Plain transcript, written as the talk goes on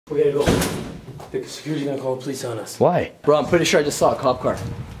We gotta go. The security's gonna call the police on us. Why? Bro, I'm pretty sure I just saw a cop car.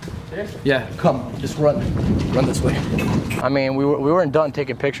 Seriously? Yeah, come, just run. Run this way. I mean, we weren't done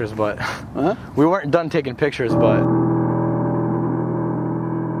taking pictures, but... Huh? We weren't done taking pictures, but...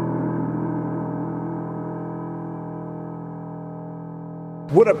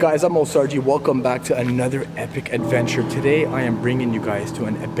 What up guys, I'm Moe Sargi. Welcome back to another epic adventure. Today I am bringing you guys to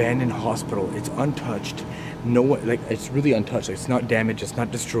an abandoned hospital. It's untouched. No one, like, it's really untouched. Like, it's not damaged, it's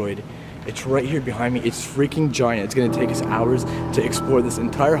not destroyed. It's right here behind me. It's freaking giant. It's gonna take us hours to explore this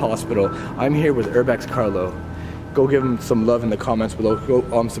entire hospital. I'm here with Urbex Carlo. Go give him some love in the comments below.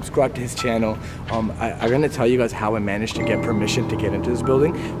 Go subscribe to his channel. I'm gonna tell you guys how I managed to get permission to get into this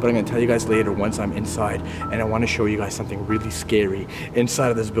building, but I'm gonna tell you guys later once I'm inside, and I wanna show you guys something really scary inside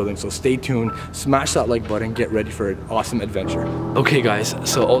of this building. So stay tuned, smash that like button, get ready for an awesome adventure. Okay guys,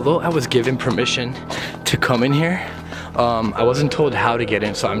 so although I was given permission to come in here, I wasn't told how to get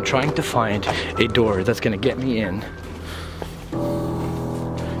in, so I'm trying to find a door that's gonna get me in.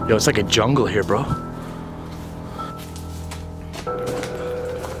 Yo, it's like a jungle here, bro.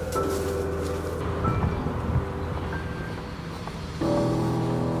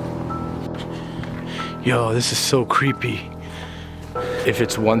 Yo, this is so creepy. If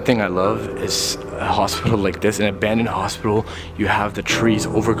it's one thing I love, is a hospital like this, an abandoned hospital. You have the trees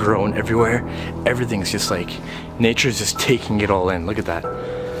overgrown everywhere. Everything's just like, nature's just taking it all in. Look at that.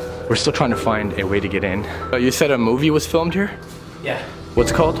 We're still trying to find a way to get in. You said a movie was filmed here? Yeah.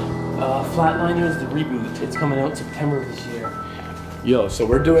 What's it called? Flatliners, the reboot. It's coming out September of this year. Yo, so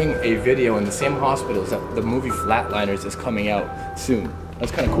we're doing a video in the same hospitals that the movie Flatliners is coming out soon.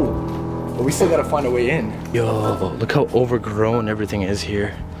 That's kind of cool. But we still gotta find a way in. Yo, look how overgrown everything is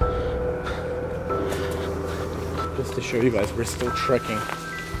here. Just to show you guys, we're still trekking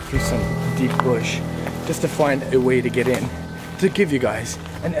through some deep bush just to find a way to get in, to give you guys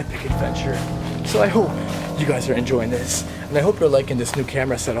an epic adventure. So I hope you guys are enjoying this, and I hope you're liking this new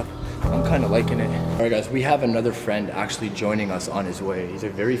camera setup. I'm kind of liking it. All right guys, we have another friend actually joining us on his way. He's a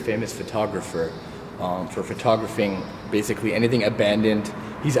very famous photographer for photographing basically anything abandoned.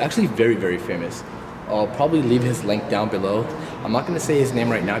 He's actually very, very famous. I'll probably leave his link down below. I'm not gonna say his name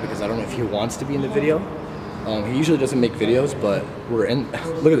right now because I don't know if he wants to be in the video. He usually doesn't make videos, but we're in,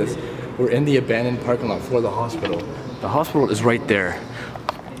 look at this. We're in the abandoned parking lot for the hospital. The hospital is right there.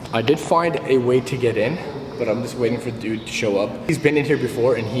 I did find a way to get in, but I'm just waiting for the dude to show up. He's been in here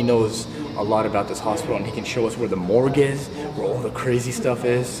before and he knows a lot about this hospital, and he can show us where the morgue is, where all the crazy stuff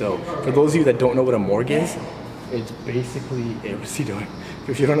is. So for those of you that don't know what a morgue is, it's basically, what's he doing?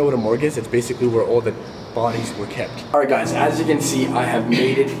 If you don't know what a morgue is, it's basically where all the bodies were kept. All right guys, as you can see, I have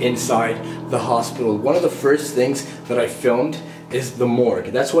made it inside the hospital. One of the first things that I filmed is the morgue.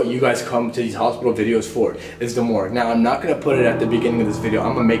 That's what you guys come to these hospital videos for, is the morgue. Now, I'm not gonna put it at the beginning of this video.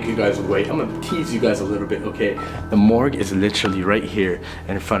 I'm gonna make you guys wait. I'm gonna tease you guys a little bit, okay? The morgue is literally right here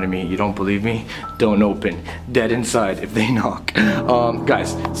in front of me. You don't believe me? Don't open. Dead inside if they knock.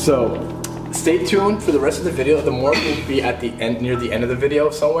 Guys, so stay tuned for the rest of the video. The morgue will be at the end, near the end of the video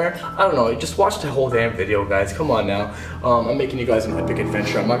somewhere. I don't know, just watch the whole damn video, guys. Come on now. I'm making you guys an epic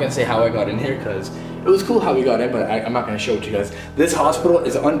adventure. I'm not gonna say how I got in here because it was cool how we got in, but I'm not gonna show it to you guys. This hospital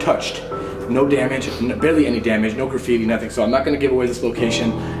is untouched. No damage, barely any damage, no graffiti, nothing. So I'm not gonna give away this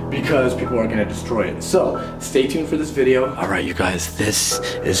location because people are gonna destroy it. So stay tuned for this video. All right, you guys, this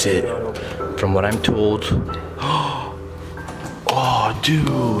is it. From what I'm told, oh,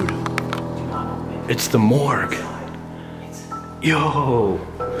 dude. It's the morgue. Yo.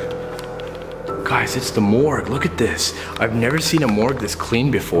 Guys, it's the morgue. Look at this. I've never seen a morgue this clean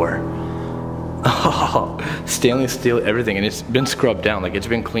before. Oh, stainless steel, everything, and it's been scrubbed down, like it's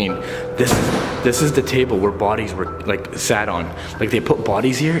been cleaned. This is the table where bodies were like sat on. Like they put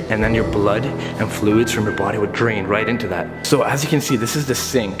bodies here, and then your blood and fluids from your body would drain right into that. So as you can see, this is the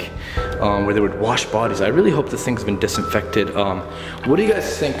sink where they would wash bodies. I really hope this thing's been disinfected. What do you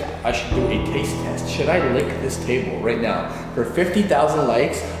guys think I should do a taste test? Should I lick this table right now? For 50,000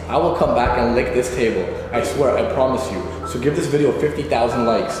 likes, I will come back and lick this table. I swear, I promise you. So give this video 50,000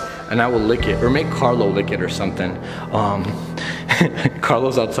 likes and I will lick it, or make Carlo lick it or something.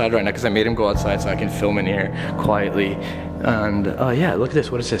 Carlo's outside right now because I made him go outside so I can film in here quietly. And yeah, look at this,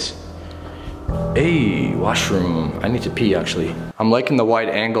 what is this? Hey, washroom. I need to pee actually. I'm liking the wide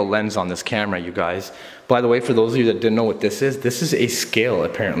angle lens on this camera, you guys. By the way, for those of you that didn't know what this is a scale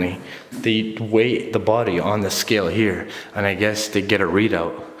apparently. They weigh the body on the scale here, and I guess they get a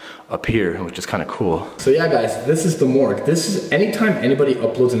readout up here, which is kind of cool. So yeah guys, this is the morgue. This is anytime anybody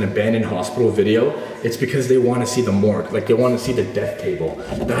uploads an abandoned hospital video, it's because they want to see the morgue. Like they want to see the death table.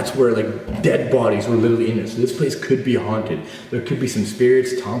 That's where like dead bodies were literally in it. So this place could be haunted. There could be some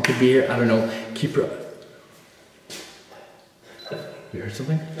spirits. Tom could be here. I don't know. Keep your... You heard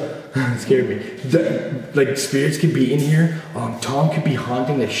something? It scared me. Like spirits could be in here. Tom could be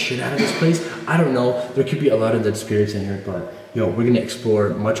haunting the shit out of this place. I don't know. There could be a lot of dead spirits in here, but yo, we're gonna explore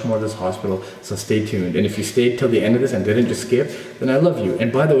much more of this hospital, so stay tuned. And if you stayed till the end of this and didn't just skip, then I love you. And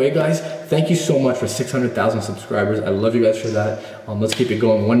by the way guys, thank you so much for 600,000 subscribers. I love you guys for that. Let's keep it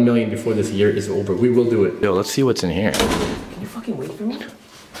going. 1 million before this year is over. We will do it. Yo, let's see what's in here. Can you fucking wait for me?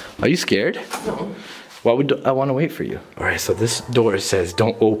 Are you scared? No. Why would I want to wait for you? All right, so this door says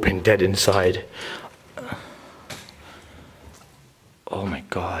don't open, dead inside. Oh my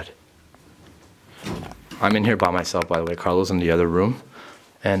God. I'm in here by myself, by the way. Carlo's in the other room.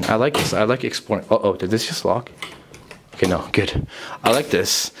 And I like this. I like exploring. Uh-oh, did this just lock? Okay, no, good. I like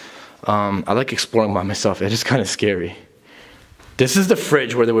this. I like exploring by myself. It is kind of scary. This is the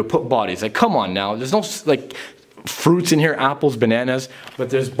fridge where they would put bodies. Like, come on now. There's no, like, fruits in here, apples, bananas, but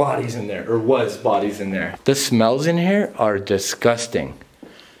there's bodies in there, or was bodies in there. The smells in here are disgusting.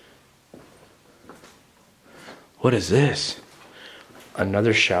 What is this?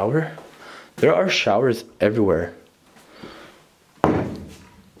 Another shower? There are showers everywhere.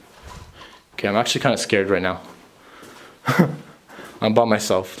 Okay, I'm actually kind of scared right now. I'm by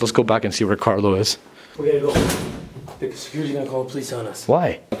myself. Let's go back and see where Carlo is. We gotta go. The security's gonna call the police on us.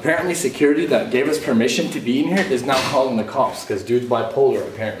 Why? Apparently security that gave us permission to be in here is now calling the cops because dude's bipolar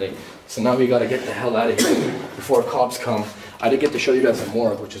apparently. So now we gotta get the hell out of here before cops come. I did get to show you guys the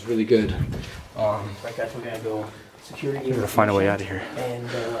morgue, which is really good. Right guys, we're gonna go. Security. We're gonna find a way out of here. And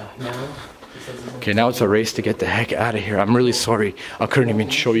now. Okay, now it's a race to get the heck out of here. I'm really sorry. I couldn't even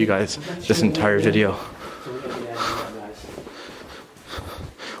show you guys this entire video.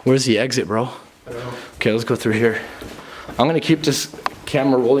 Where's the exit, bro? Okay, let's go through here. I'm gonna keep this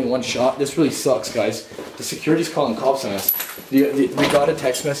camera rolling one shot. This really sucks, guys. The security's calling cops on us. We got a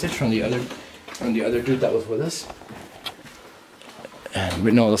text message from the other dude that was with us. And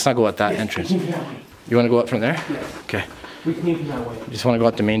no, let's not go at that entrance. You want to go up from there? Yes. Okay. We can leave that way. You just want to go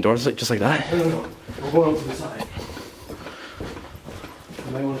out the main doors, just like that? No. We're going to the side.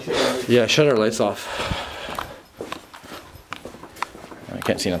 You might want to shut our lights. Yeah, shut our lights off. I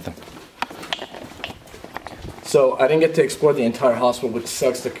can't see nothing. So I didn't get to explore the entire hospital, which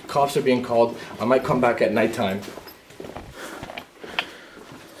sucks. The cops are being called. I might come back at nighttime.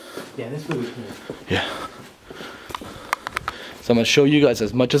 Yeah, this way we can. Yeah. So I'm going to show you guys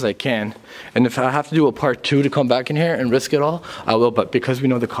as much as I can. And if I have to do a part 2 to come back in here and risk it all, I will. But because we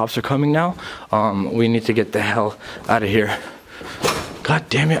know the cops are coming now, we need to get the hell out of here. God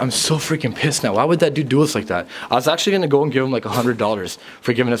damn it, I'm so freaking pissed now. Why would that dude do us like that? I was actually going to go and give him like $100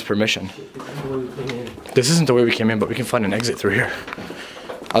 for giving us permission. This isn't the way we came in, but we can find an exit through here.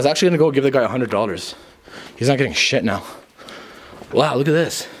 I was actually going to go give the guy $100. He's not getting shit now. Wow, look at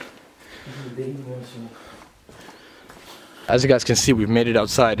this. As you guys can see, we've made it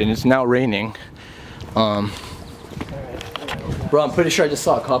outside and it's now raining. Bro, I'm pretty sure I just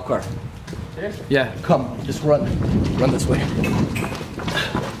saw a cop car. Seriously? Yeah, come, just run. Run this way.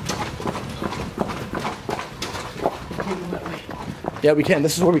 Yeah, we can.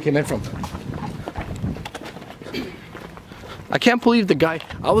 This is where we came in from. I can't believe the guy,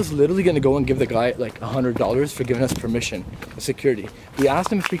 I was literally gonna go and give the guy like $100 for giving us permission, the security. We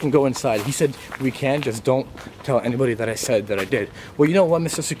asked him if we can go inside. He said, we can, just don't tell anybody that I said that I did. Well, you know what,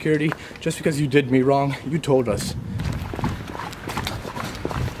 Mr. Security? Just because you did me wrong, you told us.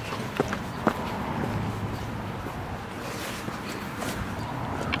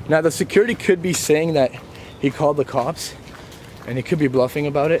 Now the security could be saying that he called the cops and he could be bluffing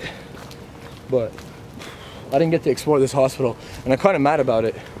about it, but I didn't get to explore this hospital, and I'm kind of mad about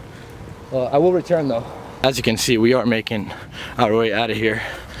it. I will return though. As you can see, we are making our way out of here.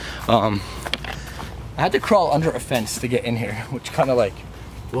 I had to crawl under a fence to get in here, which kind of like,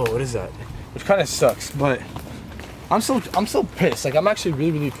 whoa, what is that? Which kind of sucks, but I'm so pissed. Like, I'm actually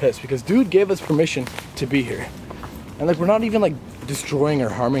really pissed because dude gave us permission to be here, and like we're not even like destroying or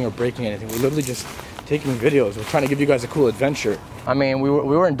harming or breaking anything. We're literally just taking videos. We're trying to give you guys a cool adventure. I mean, we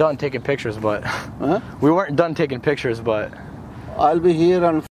weren't done taking pictures, but we weren't done taking pictures, but I'll be here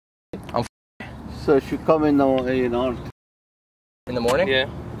on on so if you come in the, you know, in the morning. Yeah.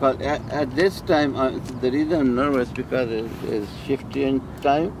 But at this time, the reason I'm nervous because it's shifting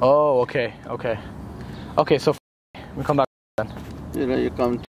time. Oh, okay. So we come back then. You know, you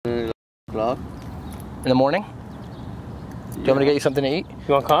come to 11 o'clock. In the morning. Do you want me to get you something to eat?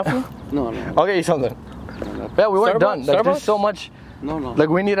 You want coffee? No, no. I'll get you something. Yeah, we weren't done. Like, there's so much. No, no. Like,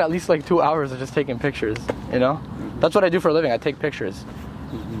 we need at least like 2 hours of just taking pictures, you know? That's what I do for a living. I take pictures.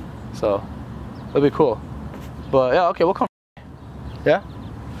 So, it'll be cool. But yeah, okay, we'll come. Yeah?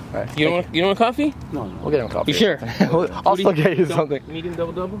 All right. You don't want coffee? No, no. We'll get him coffee. You sure? I'll still get you something. Medium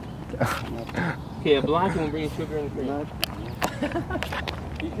double? Okay, a black and we'll bring you sugar and cream.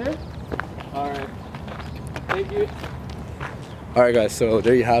 You sure? Alright. Thank you. Alright guys, so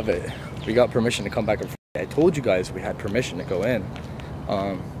there you have it. We got permission to come back on Friday. I told you guys we had permission to go in.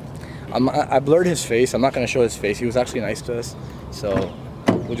 I blurred his face. I'm not going to show his face. He was actually nice to us. So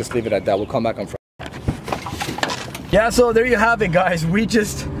we'll just leave it at that. We'll come back on Friday. Yeah, so there you have it guys.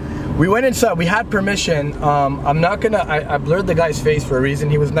 We went inside. We had permission. I'm not gonna, I blurred the guy's face for a reason.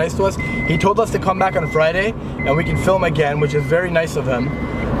 He was nice to us. He told us to come back on Friday and we can film again, which is very nice of him.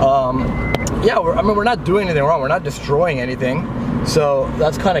 Yeah, I mean, we're not doing anything wrong. We're not destroying anything. So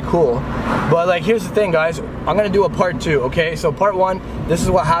that's kind of cool. But like, here's the thing guys. I'm gonna do a part 2, okay? So part 1, this is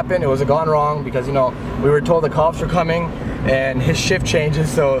what happened. It was gone wrong because, you know, we were told the cops were coming and his shift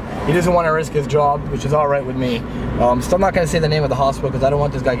changes, so he doesn't want to risk his job, which is all right with me. Still not gonna say the name of the hospital because I don't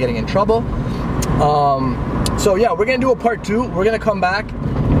want this guy getting in trouble. So yeah, we're gonna do a part 2. We're gonna come back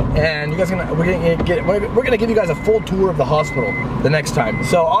and we're gonna give you guys a full tour of the hospital the next time.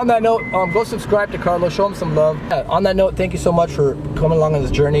 So on that note, go subscribe to Carlos, show him some love. On that note, thank you so much for coming along on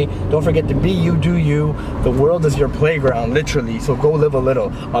this journey. Don't forget to be you, do you. The world is your playground, literally. So go live a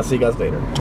little. I'll see you guys later.